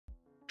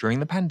During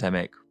the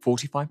pandemic,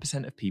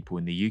 45% of people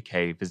in the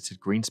UK visited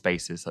green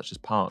spaces such as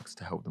parks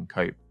to help them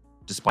cope.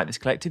 Despite this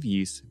collective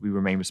use, we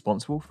remain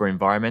responsible for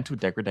environmental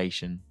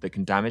degradation that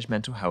can damage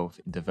mental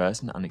health in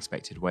diverse and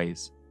unexpected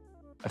ways.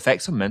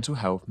 Effects on mental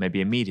health may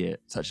be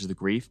immediate, such as the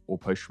grief or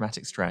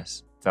post-traumatic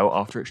stress felt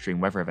after extreme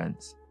weather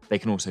events. They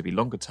can also be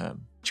longer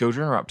term.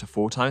 Children are up to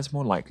 4 times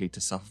more likely to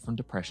suffer from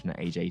depression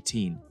at age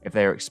 18 if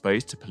they are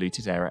exposed to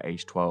polluted air at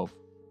age 12.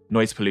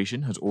 Noise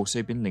pollution has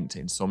also been linked to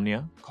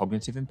insomnia,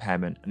 cognitive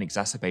impairment, and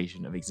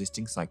exacerbation of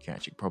existing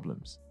psychiatric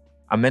problems.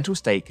 Our mental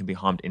state can be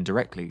harmed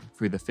indirectly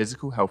through the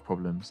physical health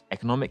problems,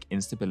 economic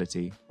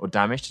instability, or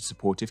damage to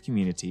supportive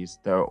communities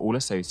that are all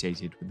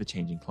associated with the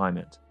changing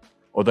climate.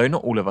 Although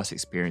not all of us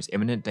experience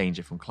imminent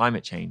danger from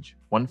climate change,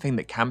 one thing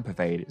that can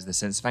pervade is the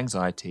sense of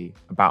anxiety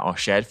about our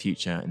shared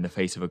future in the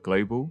face of a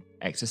global,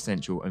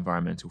 existential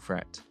environmental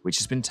threat, which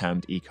has been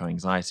termed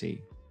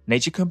eco-anxiety.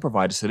 Nature can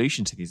provide a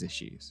solution to these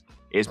issues.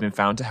 It has been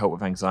found to help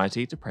with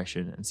anxiety,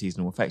 depression, and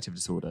seasonal affective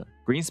disorder.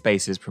 Green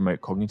spaces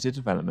promote cognitive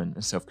development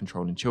and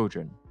self-control in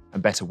children,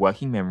 and better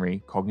working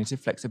memory,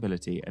 cognitive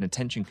flexibility, and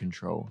attention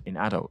control in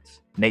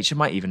adults. Nature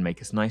might even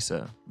make us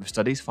nicer, with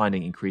studies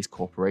finding increased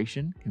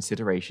cooperation,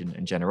 consideration,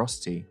 and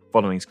generosity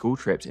following school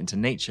trips into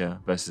nature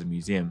versus a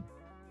museum.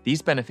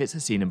 These benefits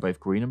are seen in both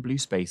green and blue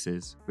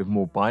spaces, with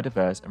more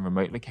biodiverse and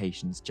remote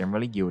locations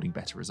generally yielding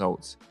better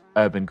results.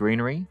 Urban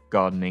greenery,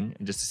 gardening,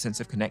 and just a sense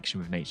of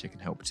connection with nature can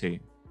help too.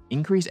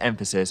 Increased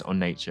emphasis on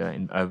nature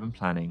in urban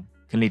planning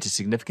can lead to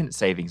significant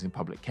savings in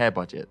public care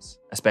budgets,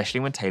 especially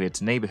when tailored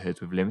to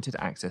neighbourhoods with limited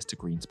access to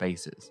green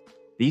spaces.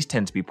 These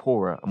tend to be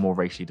poorer and more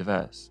racially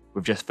diverse,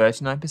 with just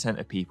 39%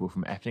 of people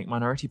from ethnic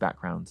minority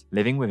backgrounds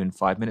living within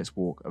 5 minutes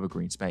walk of a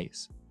green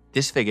space.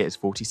 This figure is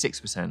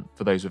 46%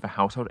 for those with a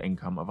household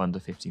income of under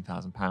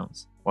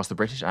 £15,000, whilst the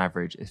British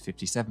average is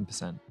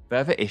 57%.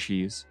 Further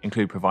issues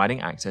include providing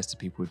access to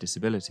people with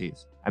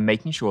disabilities and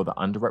making sure that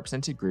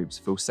underrepresented groups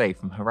feel safe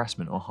from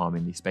harassment or harm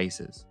in these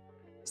spaces.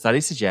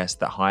 Studies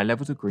suggest that higher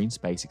levels of green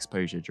space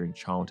exposure during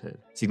childhood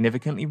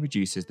significantly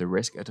reduces the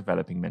risk of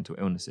developing mental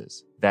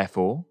illnesses.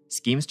 Therefore,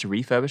 schemes to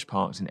refurbish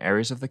parks in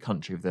areas of the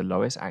country with the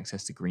lowest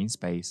access to green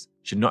space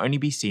should not only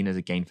be seen as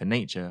a gain for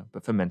nature,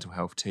 but for mental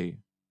health too.